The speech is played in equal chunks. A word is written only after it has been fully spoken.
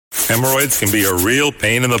Hemorrhoids can be a real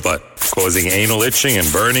pain in the butt, causing anal itching and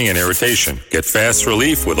burning and irritation. Get fast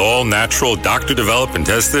relief with all natural, doctor-developed and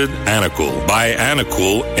tested Anacool. Buy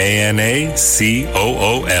Anacool,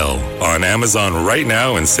 ANACOOL, on Amazon right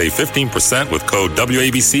now and save 15% with code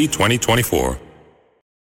WABC 2024.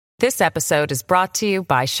 This episode is brought to you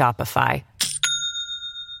by Shopify.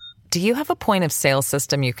 Do you have a point of sale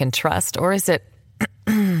system you can trust, or is it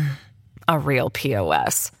a real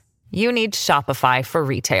POS? You need Shopify for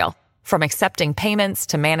retail. From accepting payments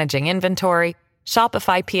to managing inventory,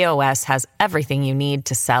 Shopify POS has everything you need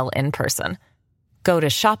to sell in person. Go to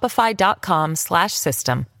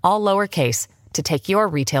shopify.com/system, all lowercase, to take your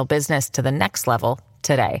retail business to the next level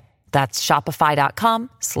today. That's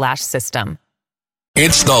shopify.com/system.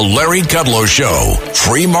 It's the Larry Kudlow Show.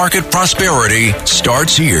 Free market prosperity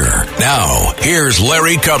starts here. Now, here's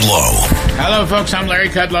Larry Kudlow. Hello, folks. I'm Larry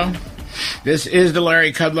Kudlow. This is the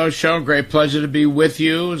Larry Kudlow Show. Great pleasure to be with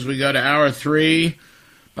you as we go to hour 3.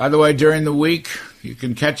 By the way, during the week, you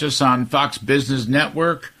can catch us on Fox Business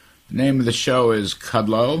Network. The name of the show is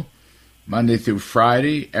Kudlow, Monday through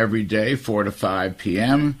Friday, every day, 4 to 5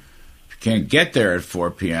 p.m. If you can't get there at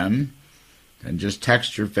 4 p.m., then just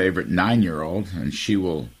text your favorite 9-year-old, and she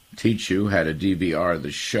will teach you how to DVR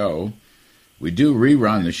the show. We do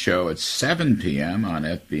rerun the show at 7 p.m. on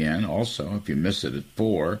FBN also, if you miss it at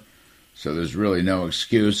 4. So there's really no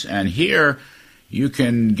excuse. And here you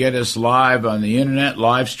can get us live on the Internet,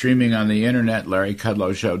 live streaming on the Internet,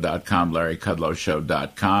 LarryKudlowShow.com,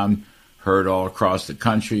 LarryKudlowShow.com. Heard all across the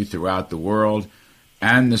country, throughout the world,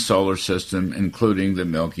 and the solar system, including the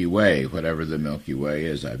Milky Way, whatever the Milky Way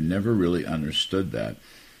is. I've never really understood that.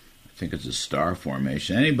 I think it's a star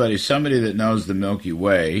formation. Somebody that knows the Milky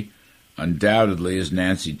Way, undoubtedly, is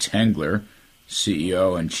Nancy Tengler,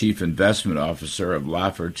 CEO and Chief Investment Officer of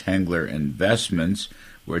Tengler Investments.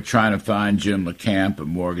 We're trying to find Jim LaCamp of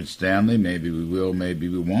Morgan Stanley. Maybe we will, maybe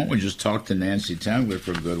we won't. We just talked to Nancy Tengler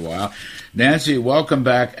for a good while. Nancy, welcome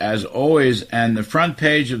back as always. And the front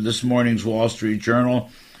page of this morning's Wall Street Journal,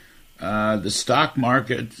 the stock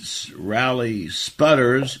market's rally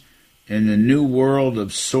sputters in the new world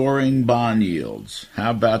of soaring bond yields.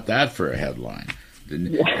 How about that for a headline?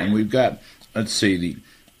 And we've got, let's see, the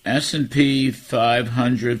S&P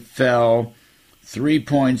 500 fell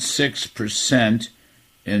 3.6%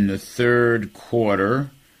 in the third quarter,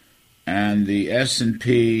 and the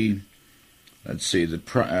S&P, let's see, the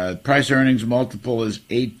price earnings multiple is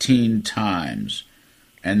 18 times.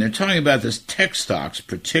 And they're talking about this tech stocks,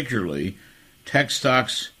 particularly. Tech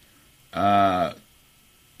stocks were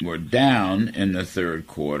down in the third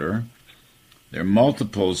quarter. Their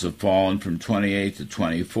multiples have fallen from 28 to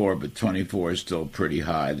 24, but 24 is still pretty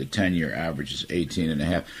high. The 10-year average is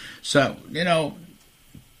 18.5. So,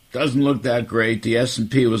 doesn't look that great. The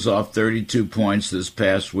S&P was off 32 points this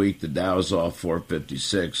past week. The Dow was off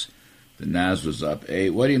 456. The Nas was up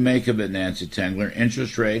 8. What do you make of it, Nancy Tengler?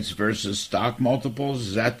 Interest rates versus stock multiples?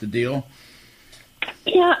 Is that the deal?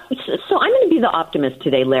 Yeah, so I'm going to be the optimist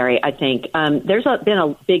today, Larry. I think there's been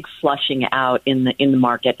a big flushing out in the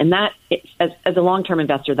market, and that, as a long-term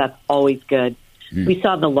investor, that's always good. We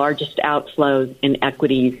saw the largest outflows in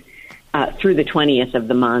equities through the 20th of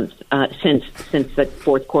the month since the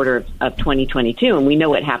fourth quarter of 2022, and we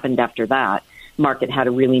know what happened after that. Market had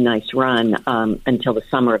a really nice run until the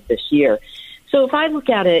summer of this year. So if I look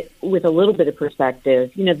at it with a little bit of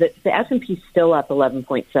perspective, the S&P is still up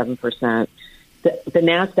 11.7%. The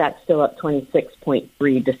NASDAQ still up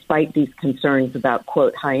 26.3%, despite these concerns about,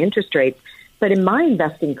 quote, high interest rates. But in my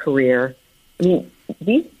investing career, I mean,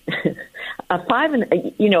 a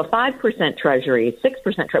 5% Treasury,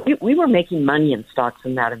 6% Treasury, we were making money in stocks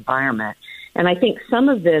in that environment. And I think some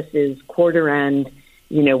of this is quarter end,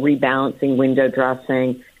 rebalancing, window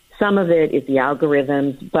dressing. Some of it is the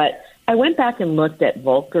algorithms. But I went back and looked at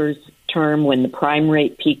Volcker's term when the prime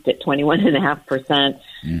rate peaked at 21.5%,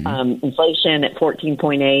 inflation at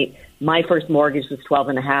 14.8%. My first mortgage was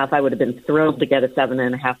 12.5%. I would have been thrilled to get a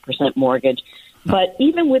 7.5% mortgage. But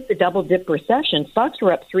even with the double dip recession, stocks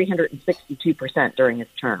were up 362% during his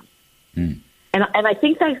term. And I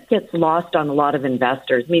think that gets lost on a lot of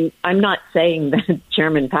investors. I mean, I'm not saying that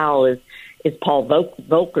Chairman Powell is Paul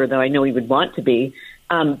Volcker, though I know he would want to be.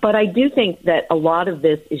 But I do think that a lot of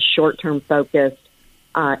this is short-term focused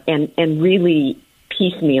and really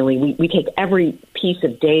piecemeally. We take every piece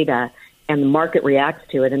of data and the market reacts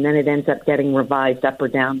to it, and then it ends up getting revised up or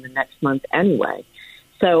down the next month anyway.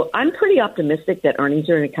 So I'm pretty optimistic that earnings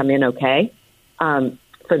are going to come in okay.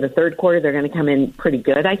 For the third quarter, they're going to come in pretty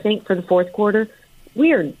good, I think, for the fourth quarter.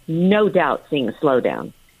 We are no doubt seeing a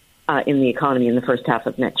slowdown in the economy in the first half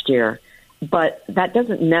of next year. But that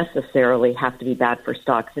doesn't necessarily have to be bad for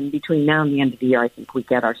stocks. And between now and the end of the year, I think we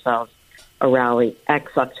get ourselves a rally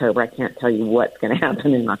October. I can't tell you what's going to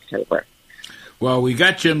happen in October. Well, we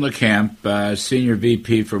got Jim LaCamp, Senior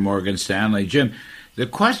VP for Morgan Stanley. Jim, the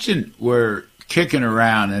question we're kicking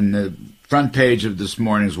around in the front page of this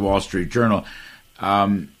morning's Wall Street Journal,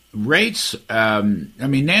 rates,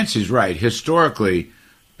 Nancy's right. Historically,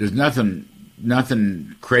 there's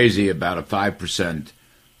nothing crazy about a 5%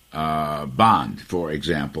 bond, for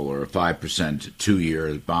example, or a 5%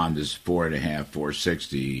 2-year bond is 4.5,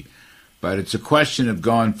 4.60. But it's a question of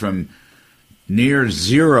going from near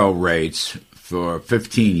zero rates for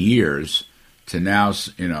 15 years to now,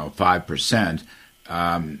 5%.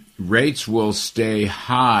 Rates will stay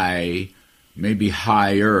high, maybe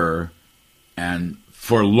higher, and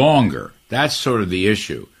for longer. That's sort of the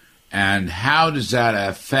issue. And how does that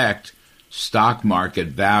affect stock market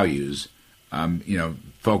values,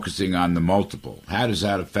 focusing on the multiple? How does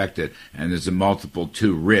that affect it? And is the multiple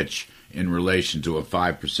too rich in relation to a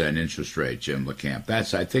 5% interest rate, Jim LaCamp?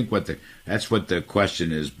 That's, I think, what the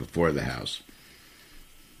question is before the House.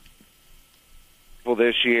 Well,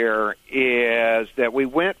 this year is that we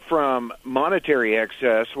went from monetary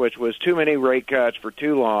excess, which was too many rate cuts for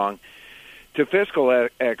too long, to fiscal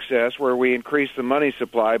excess, where we increased the money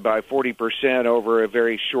supply by 40% over a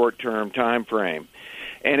very short-term time frame.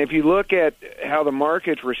 And if you look at how the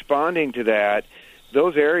market's responding to that,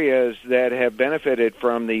 those areas that have benefited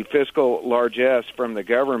from the fiscal largesse from the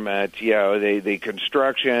government, the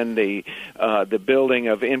construction, the building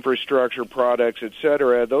of infrastructure products, et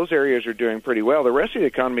cetera, those areas are doing pretty well. The rest of the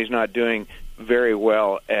economy is not doing very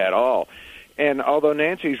well at all. And although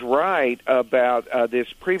Nancy's right about this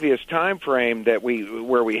previous time frame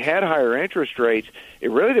where we had higher interest rates,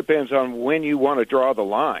 it really depends on when you want to draw the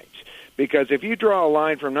lines. Because if you draw a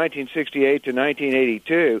line from 1968 to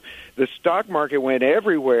 1982, the stock market went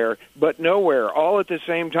everywhere but nowhere, all at the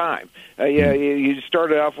same time. You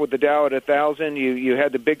started off with the Dow at 1,000. You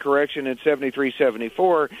had the big correction in 73,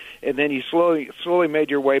 74, and then you slowly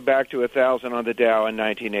made your way back to 1,000 on the Dow in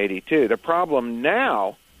 1982. The problem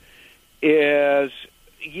now is,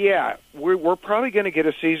 we're probably going to get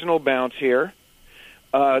a seasonal bounce here.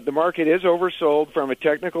 The market is oversold from a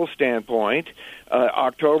technical standpoint.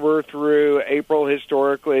 October through April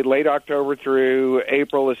historically, late October through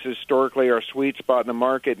April is historically our sweet spot in the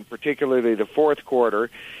market, and particularly the fourth quarter.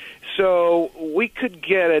 So we could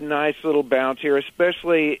get a nice little bounce here,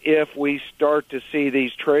 especially if we start to see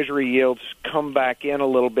these Treasury yields come back in a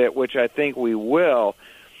little bit, which I think we will.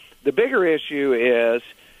 The bigger issue is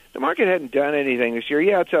the market hadn't done anything this year.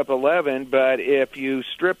 Yeah, it's up 11, but if you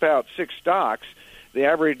strip out 6 stocks, the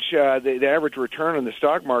average the average return on the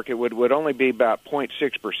stock market would only be about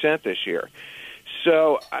 0.6% this year.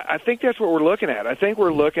 So I think that's what we're looking at. I think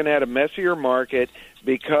we're looking at a messier market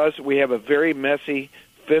because we have a very messy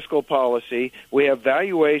fiscal policy. We have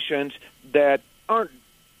valuations that aren't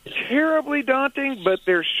terribly daunting, but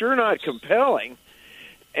they're sure not compelling.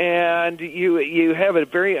 And you have a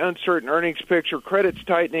very uncertain earnings picture. Credit's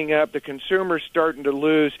tightening up. The consumer's starting to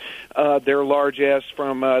lose their largesse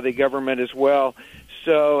from the government as well.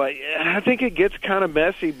 So I think it gets kind of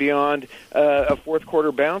messy beyond a fourth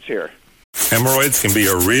quarter bounce here. Hemorrhoids can be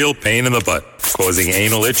a real pain in the butt, causing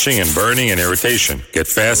anal itching and burning and irritation. Get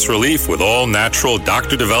fast relief with all natural,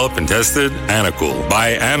 doctor-developed and tested Anacool.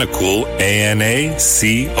 Buy Anacool,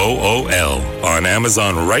 ANACOOL, on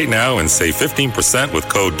Amazon right now and save 15% with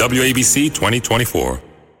code WABC2024.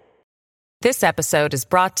 This episode is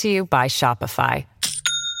brought to you by Shopify.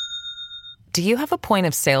 Do you have a point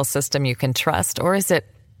of sale system you can trust, or is it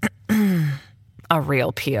a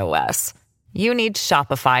real POS? You need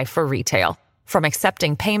Shopify for retail. From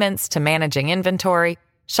accepting payments to managing inventory,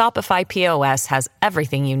 Shopify POS has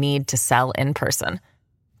everything you need to sell in person.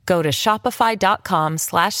 Go to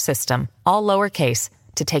shopify.com/system, all lowercase,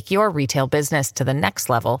 to take your retail business to the next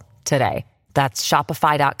level today. That's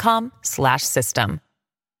shopify.com/system.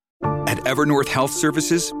 At Evernorth Health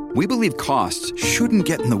Services, we believe costs shouldn't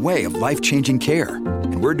get in the way of life-changing care,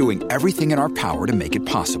 and we're doing everything in our power to make it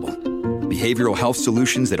possible. Behavioral health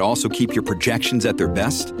solutions that also keep your projections at their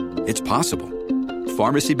best? It's possible.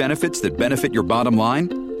 Pharmacy benefits that benefit your bottom line?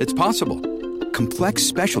 It's possible. Complex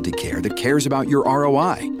specialty care that cares about your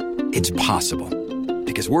ROI? It's possible.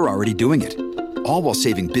 Because we're already doing it. All while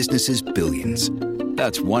saving businesses billions.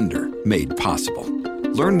 That's Wonder made possible.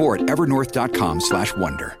 Learn more at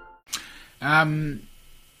evernorth.com/wonder.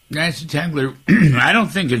 Nancy Tengler, I don't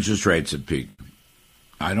think interest rates have peaked.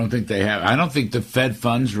 I don't think they have. I don't think the Fed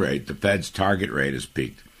funds rate, the Fed's target rate, has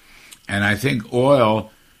peaked. And I think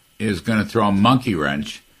oil is going to throw a monkey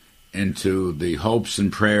wrench into the hopes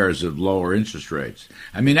and prayers of lower interest rates.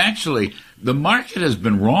 I mean, actually, the market has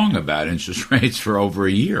been wrong about interest rates for over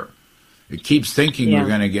a year. It keeps thinking we're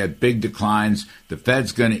going to get big declines, the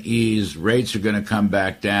Fed's going to ease, rates are going to come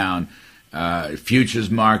back down, futures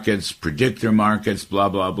markets, predictor markets, blah,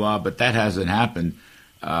 blah, blah, but that hasn't happened.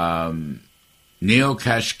 Neil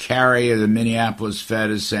Kashkari of the Minneapolis Fed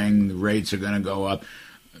is saying the rates are going to go up.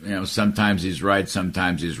 Sometimes he's right,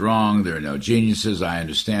 sometimes he's wrong. There are no geniuses. I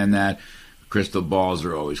understand that. Crystal balls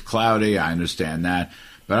are always cloudy. I understand that.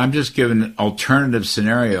 But I'm just giving an alternative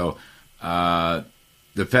scenario.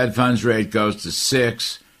 The Fed funds rate goes to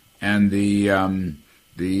 6, and the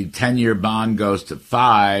 10-year bond goes to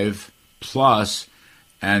 5+,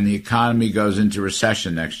 and the economy goes into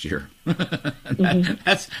recession next year.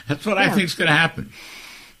 That's what I think is going to happen.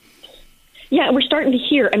 Yeah, we're starting to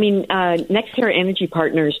hear. I mean, NextEra Energy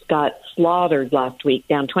Partners got slaughtered last week,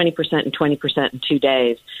 down 20% and 20% in 2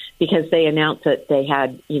 days, because they announced that they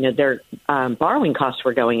had, their borrowing costs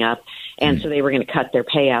were going up, and so they were going to cut their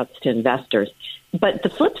payouts to investors. But the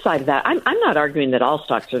flip side of that, I'm not arguing that all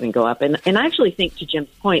stocks are going to go up. And I actually think, to Jim's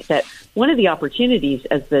point, that one of the opportunities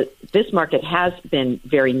is that this market has been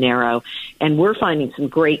very narrow, and we're finding some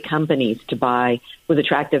great companies to buy with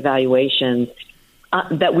attractive valuations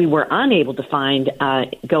that we were unable to find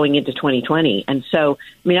going into 2020. And so,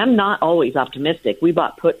 I'm not always optimistic. We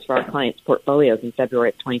bought puts for our clients' portfolios in February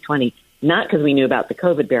of 2020, not because we knew about the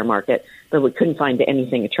COVID bear market, but we couldn't find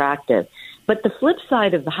anything attractive. But the flip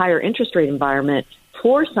side of the higher interest rate environment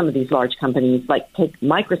for some of these large companies, like take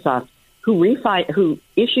Microsoft, who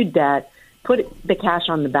issued debt, put the cash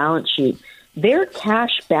on the balance sheet, their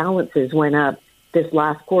cash balances went up this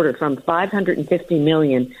last quarter from $550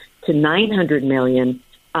 million to $900 million.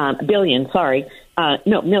 Million.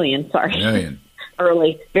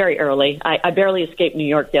 Early, very early. I barely escaped New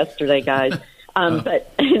York yesterday, guys.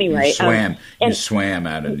 But anyway, you swam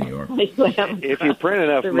out of New York. I swam. If you print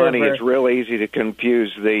enough money, it's real easy to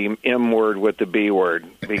confuse the M word with the B word,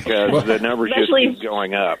 because the numbers just keep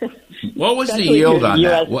going up. What was the yield on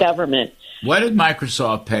that? U.S. government. What did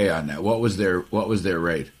Microsoft pay on that? What was their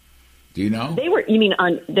rate? Do you know?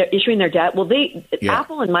 They're issuing their debt? Well,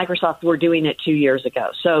 Apple and Microsoft were doing it 2 years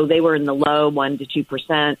ago, so they were in the low 1% to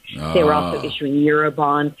 2%. They were also issuing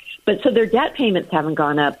Eurobonds. But so their debt payments haven't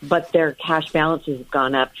gone up, but their cash balances have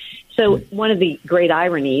gone up. So one of the great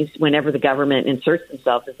ironies whenever the government inserts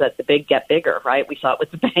themselves is that the big get bigger, right? We saw it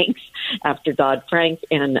with the banks after Dodd-Frank.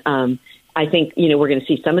 And I think, we're going to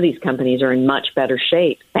see some of these companies are in much better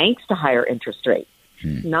shape thanks to higher interest rates,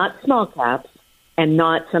 not small caps and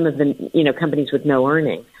not some of the, companies with no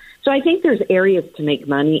earnings. So I think there's areas to make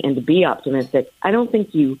money and to be optimistic. I don't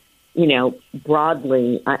think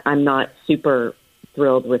broadly, I'm not super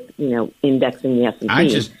thrilled with indexing the S&P.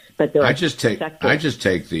 I just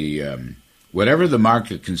take the whatever the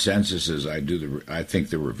market consensus is. I think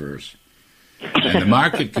the reverse. And the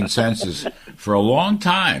market consensus for a long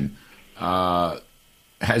time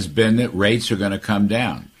has been that rates are going to come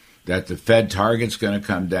down, that the Fed target's going to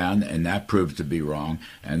come down, and that proved to be wrong,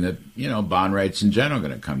 and that bond rates in general are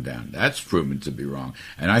going to come down. That's proven to be wrong,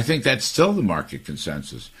 and I think that's still the market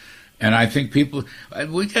consensus. And I think we got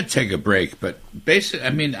to take a break, but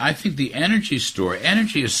basically, I think the energy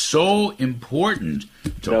is so important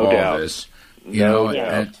to all this,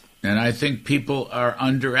 and I think people are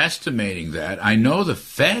underestimating that. I know the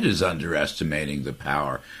Fed is underestimating the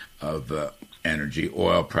power of energy,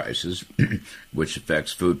 oil prices, which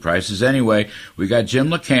affects food prices. Anyway, we got Jim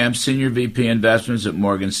LaCamp, Senior VP Investments at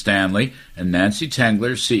Morgan Stanley, and Nancy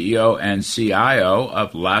Tengler, CEO and CIO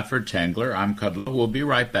of Laffer Tengler. I'm Kudlow. We'll be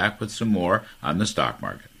right back with some more on the stock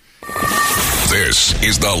market. This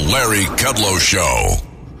is the Larry Kudlow Show.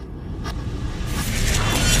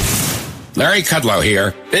 Larry Kudlow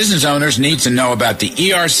here. Business owners need to know about the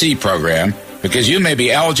ERC program, because you may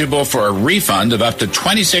be eligible for a refund of up to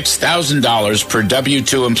 $26,000 per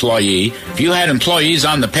W-2 employee if you had employees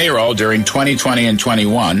on the payroll during 2020 and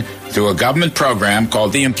 21 through a government program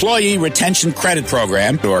called the Employee Retention Credit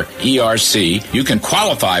Program, or ERC. You can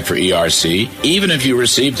qualify for ERC even if you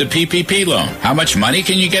received a PPP loan. How much money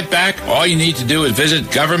can you get back? All you need to do is visit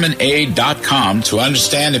governmentaid.com to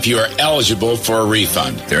understand if you are eligible for a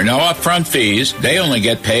refund. There are no upfront fees. They only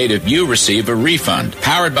get paid if you receive a refund.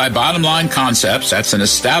 Powered by Bottom Line Concepts, that's an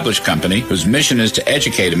established company whose mission is to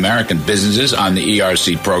educate American businesses on the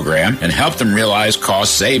ERC program and help them realize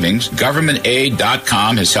cost savings.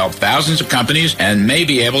 Governmentaid.com has helped thousands of companies and may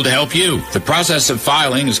be able to help you. The process of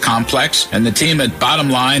filing is complex, and the team at Bottom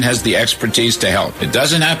Line has the expertise to help. It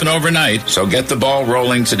doesn't happen overnight, so get the ball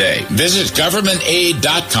rolling today. Visit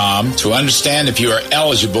governmentaid.com to understand if you are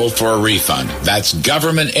eligible for a refund. That's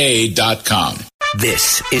governmentaid.com.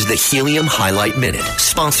 This is the Helium Highlight Minute,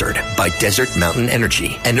 sponsored by Desert Mountain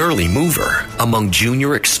Energy, an early mover among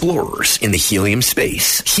junior explorers in the helium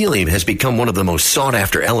space. Helium has become one of the most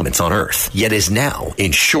sought-after elements on Earth, yet is now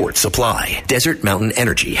in short supply. Desert Mountain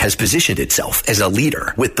Energy has positioned itself as a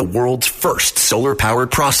leader with the world's first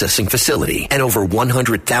solar-powered processing facility and over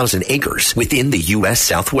 100,000 acres within the U.S.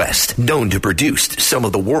 Southwest, known to produce some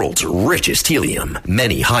of the world's richest helium.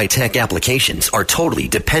 Many high-tech applications are totally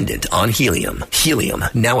dependent on helium. Helium,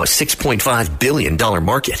 now a $6.5 billion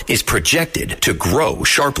market, is projected to grow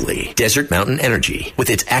sharply. Desert Mountain Energy, with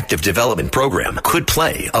its active development program, could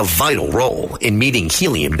play a vital role in meeting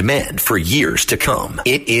helium demand for years to come.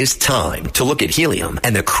 It is time to look at helium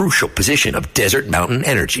and the crucial position of Desert Mountain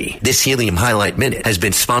Energy. This Helium Highlight Minute has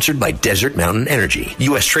been sponsored by Desert Mountain Energy,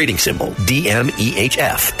 U.S. trading symbol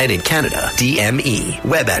DMEHF, and in Canada, DME.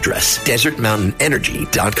 Web address,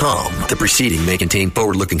 desertmountainenergy.com. The proceeding may contain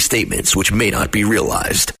forward-looking statements which may not be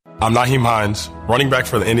realized. I'm Naheem Hines, running back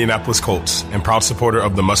for the Indianapolis Colts and proud supporter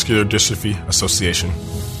of the Muscular Dystrophy Association.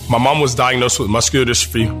 My mom was diagnosed with muscular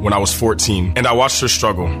dystrophy when I was 14, and I watched her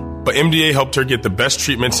struggle. But MDA helped her get the best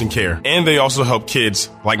treatments and care, and they also help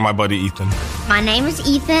kids like my buddy Ethan. My name is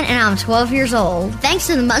Ethan, and I'm 12 years old. Thanks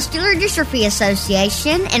to the Muscular Dystrophy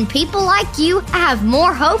Association and people like you, I have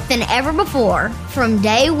more hope than ever before. From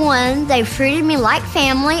day one, they've treated me like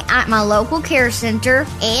family at my local care center.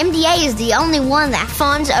 MDA is the only one that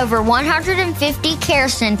funds over 150 care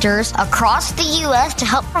centers across the U.S. to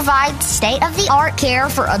help provide state-of-the-art care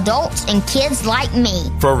for adults and kids like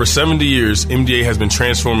me. For over 70 years, MDA has been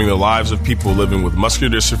transforming the lives of people living with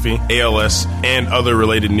muscular dystrophy, ALS, and other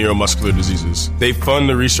related neuromuscular diseases. They fund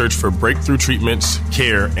the research for breakthrough treatments,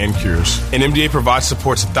 care, and cures. And MDA provides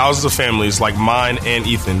support to thousands of families like mine and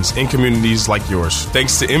Ethan's in communities like yours.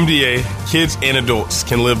 Thanks to MDA, kids and adults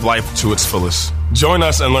can live life to its fullest. Join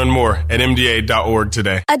us and learn more at MDA.org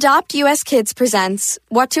today. Adopt US Kids presents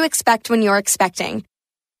What to Expect When You're Expecting.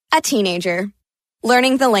 A teenager.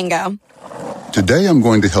 Learning the lingo. Today I'm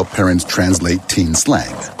going to help parents translate teen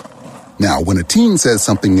slang. Now, when a teen says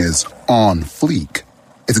something is on fleek,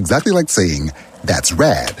 it's exactly like saying, that's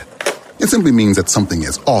rad. It simply means that something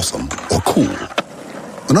is awesome or cool.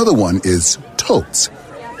 Another one is totes.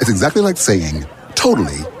 It's exactly like saying,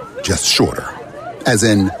 totally, just shorter. As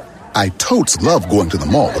in, I totes love going to the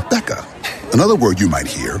mall with Becca. Another word you might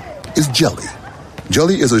hear is jelly.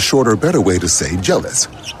 Jelly is a shorter, better way to say jealous.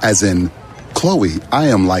 As in, Chloe, I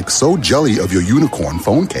am like so jelly of your unicorn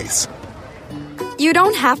phone case. You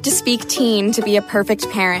don't have to speak teen to be a perfect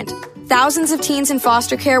parent. Thousands of teens in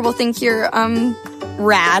foster care will think you're,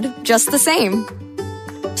 rad, just the same.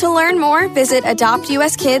 To learn more, visit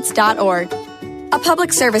adoptuskids.org. A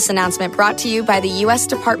public service announcement brought to you by the U.S.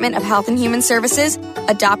 Department of Health and Human Services,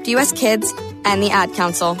 Adopt U.S. Kids, and the Ad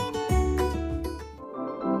Council.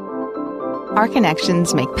 Our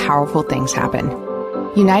connections make powerful things happen,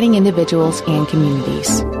 uniting individuals and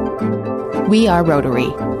communities. We are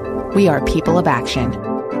Rotary. We are people of action.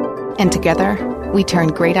 And together, we turn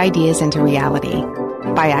great ideas into reality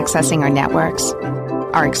by accessing our networks,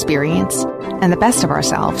 our experience, and the best of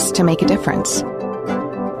ourselves to make a difference.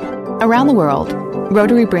 Around the world,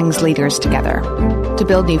 Rotary brings leaders together to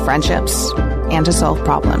build new friendships and to solve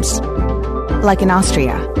problems. Like in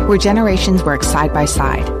Austria, where generations work side by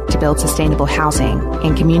side to build sustainable housing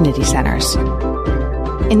and community centers.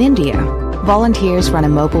 In India, volunteers run a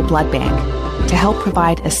mobile blood bank to help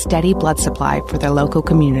provide a steady blood supply for their local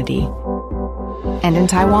community. And in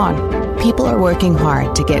Taiwan, people are working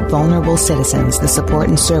hard to get vulnerable citizens the support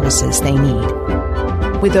and services they need.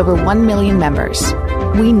 With over 1 million members,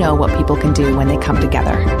 we know what people can do when they come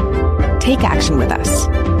together. Take action with us.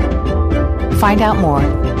 Find out more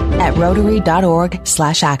at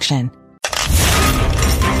Rotary.org/action.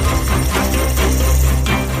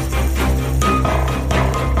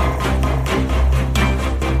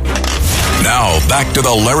 Now, back to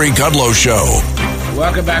the Larry Kudlow Show.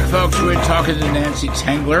 Welcome back, folks. We're talking to Nancy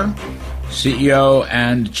Tengler, CEO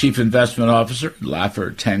and Chief Investment Officer,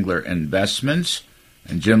 Laffer Tengler Investments,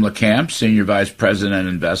 and Jim LaCamp, Senior Vice President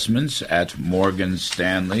Investments at Morgan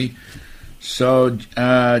Stanley. So, Jim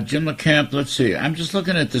LaCamp, let's see. I'm just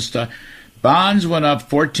looking at this stuff. Bonds went up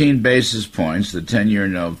 14 basis points. The 10-year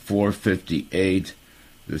note, 458.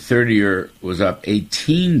 The 30-year was up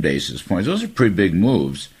 18 basis points. Those are pretty big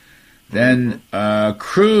moves. Then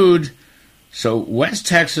crude, so West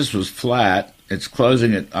Texas was flat. it's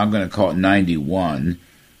closing at, I'm going to call it 91.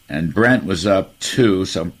 And Brent was up 2,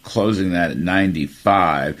 so I'm closing that at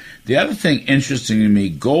 95. The other thing interesting to me,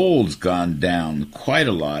 gold's gone down quite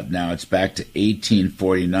a lot. Now it's back to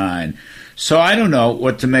 1849. So I don't know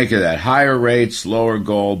what to make of that. Higher rates, lower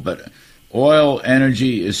gold, but oil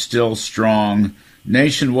energy is still strong.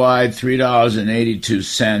 Nationwide,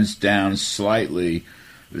 $3.82, down slightly.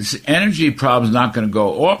 This energy problem's not going to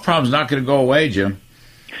go. Oil problem's not going to go away, Jim.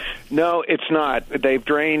 No, it's not. They've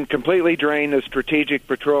completely drained the strategic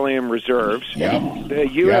petroleum reserves. Yep. The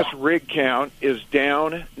U.S. rig count is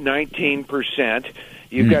down 19%.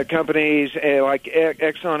 You've got companies like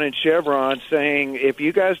Exxon and Chevron saying, if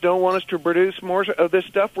you guys don't want us to produce more of this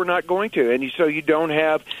stuff, we're not going to. And so you don't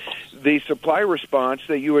have the supply response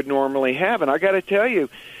that you would normally have. And I got to tell you,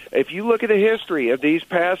 if you look at the history of these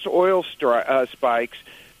past oil spikes,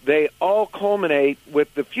 they all culminate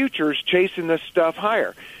with the futures chasing this stuff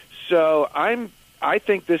higher. So I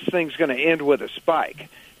think this thing's going to end with a spike,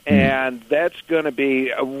 and that's going to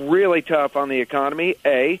be really tough on the economy,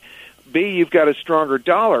 A. B, you've got a stronger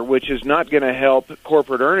dollar, which is not going to help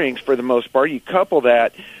corporate earnings for the most part. You couple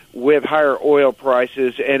that with higher oil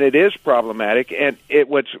prices, and it is problematic. And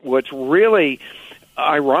what's really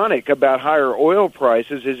ironic about higher oil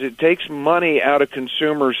prices is it takes money out of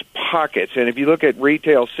consumers' pockets. And if you look at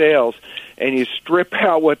retail sales and you strip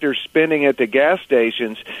out what they're spending at the gas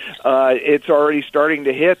stations, it's already starting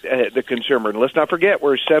to hit the consumer. And let's not forget,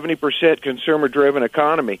 we're a 70% consumer-driven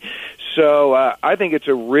economy. So I think it's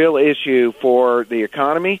a real issue for the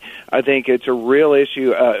economy. I think it's a real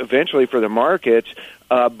issue eventually for the markets.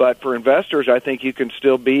 But for investors, I think you can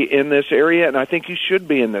still be in this area, and I think you should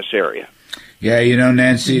be in this area. Yeah, you know,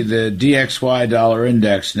 Nancy, the DXY dollar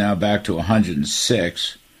index now back to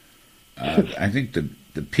 106. I think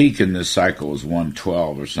the peak in this cycle was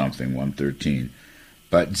 112 or something, 113.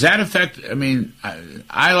 But does that affect, I mean,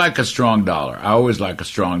 I like a strong dollar. I always like a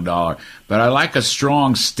strong dollar. But I like a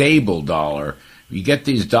strong, stable dollar. You get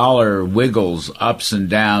these dollar wiggles, ups and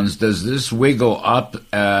downs. Does this wiggle up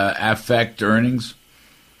affect earnings?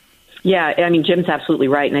 Yeah, I mean, Jim's absolutely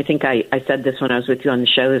right. And I think I said this when I was with you on the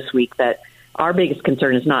show this week, that our biggest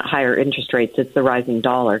concern is not higher interest rates, it's the rising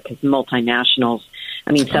dollar, because multinationals,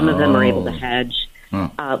 I mean, some of them are able to hedge,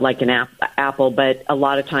 like an Apple, but a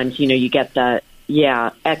lot of times, you know, you get the,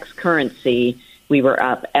 X currency, we were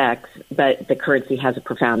up X, but the currency has a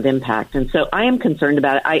profound impact. And so I am concerned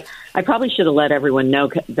about it. I probably should have let everyone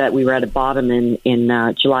know that we were at a bottom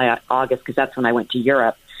in July, August, because that's when I went to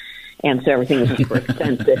Europe. And so everything was super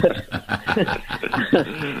expensive.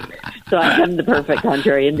 So I'm the perfect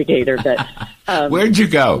contrary indicator. But where'd you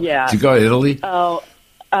go? Yeah. Did you go to Italy? Oh,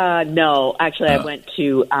 no. Actually, I went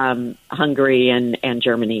to Hungary and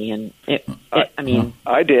Germany. And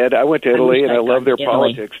I did. I went to Italy, and I love their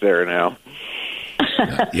politics there now.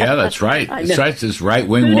 Yeah, that's right. That's right. This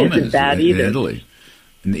right-wing woman is in Italy.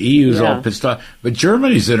 And the EU's all pissed off. But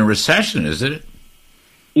Germany's in a recession, isn't it?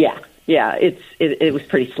 Yeah. Yeah, it was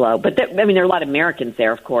pretty slow, but there are a lot of Americans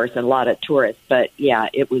there, of course, and a lot of tourists. But yeah,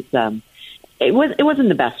 it wasn't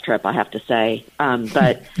the best trip, I have to say.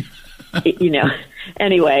 But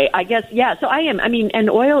anyway, I guess So I am. I mean, and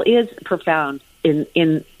oil is profound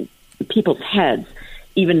in people's heads,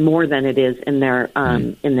 even more than it is in their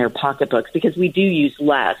pocketbooks, because we do use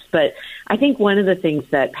less. But I think one of the things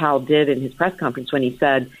that Powell did in his press conference when he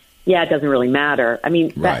said, it doesn't really matter. I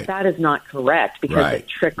mean, that is not correct, because it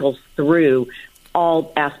trickles through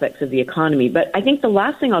all aspects of the economy. But I think the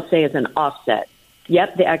last thing I'll say is an offset.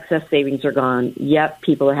 Yep, the excess savings are gone. Yep,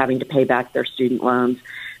 people are having to pay back their student loans.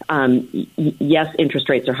 Yes, interest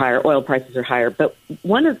rates are higher. Oil prices are higher. But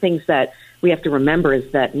one of the things that we have to remember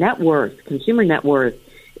is that net worth, consumer net worth,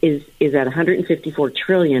 is at $154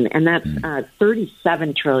 trillion, and that's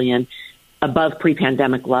 $37 trillion above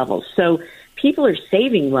pre-pandemic levels. So people are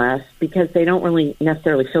saving less because they don't really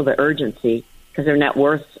necessarily feel the urgency because their net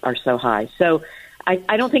worths are so high. So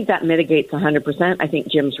I don't think that mitigates 100%. I think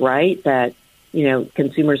Jim's right that,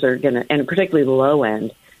 consumers are going to, and particularly the low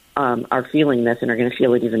end, are feeling this and are going to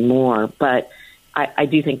feel it even more. But I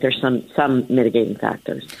do think there's some mitigating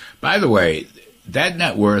factors. By the way, that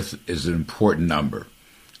net worth is an important number,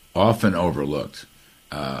 often overlooked.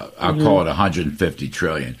 I'll call it 150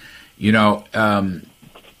 trillion.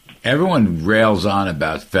 Everyone rails on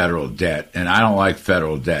about federal debt, and I don't like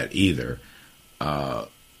federal debt either.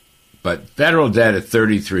 But federal debt at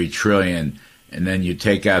 $33 trillion, and then you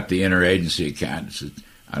take out the interagency accounts.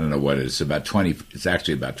 I don't know what it is. It's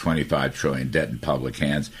actually about $25 trillion debt in public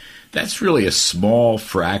hands. That's really a small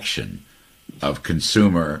fraction of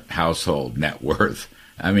consumer household net worth.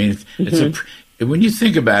 I mean, it's when you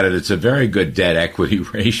think about it, it's a very good debt equity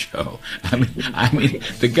ratio. I mean,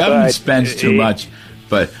 the government spends too much.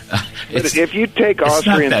 But if you take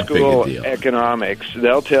Austrian school economics,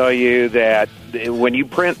 they'll tell you that when you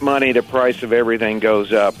print money, the price of everything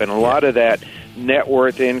goes up. And a lot of that net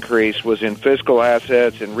worth increase was in fiscal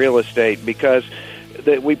assets and real estate because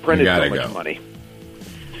we printed so much money.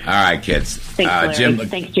 All right, kids. Thanks,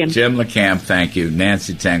 Thanks, Jim. Jim LaCamp, thank you.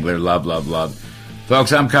 Nancy Tengler, love, love, love.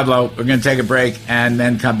 Folks, I'm Kudlow. We're going to take a break and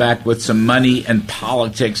then come back with some money and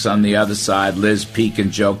politics on the other side. Liz Peek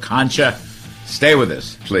and Joe Concha. Stay with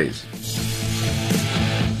us, please.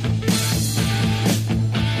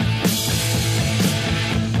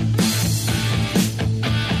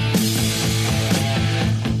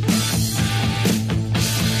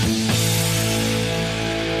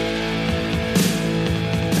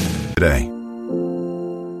 Today.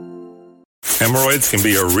 Hemorrhoids can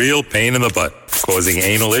be a real pain in the butt, causing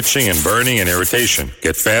anal itching and burning and irritation.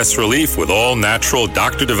 Get fast relief with all natural,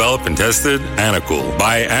 doctor-developed and tested Anacool.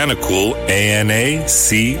 Buy Anacool,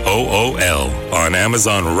 ANACOOL, on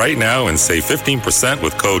Amazon right now and save 15%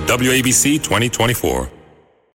 with code WABC2024.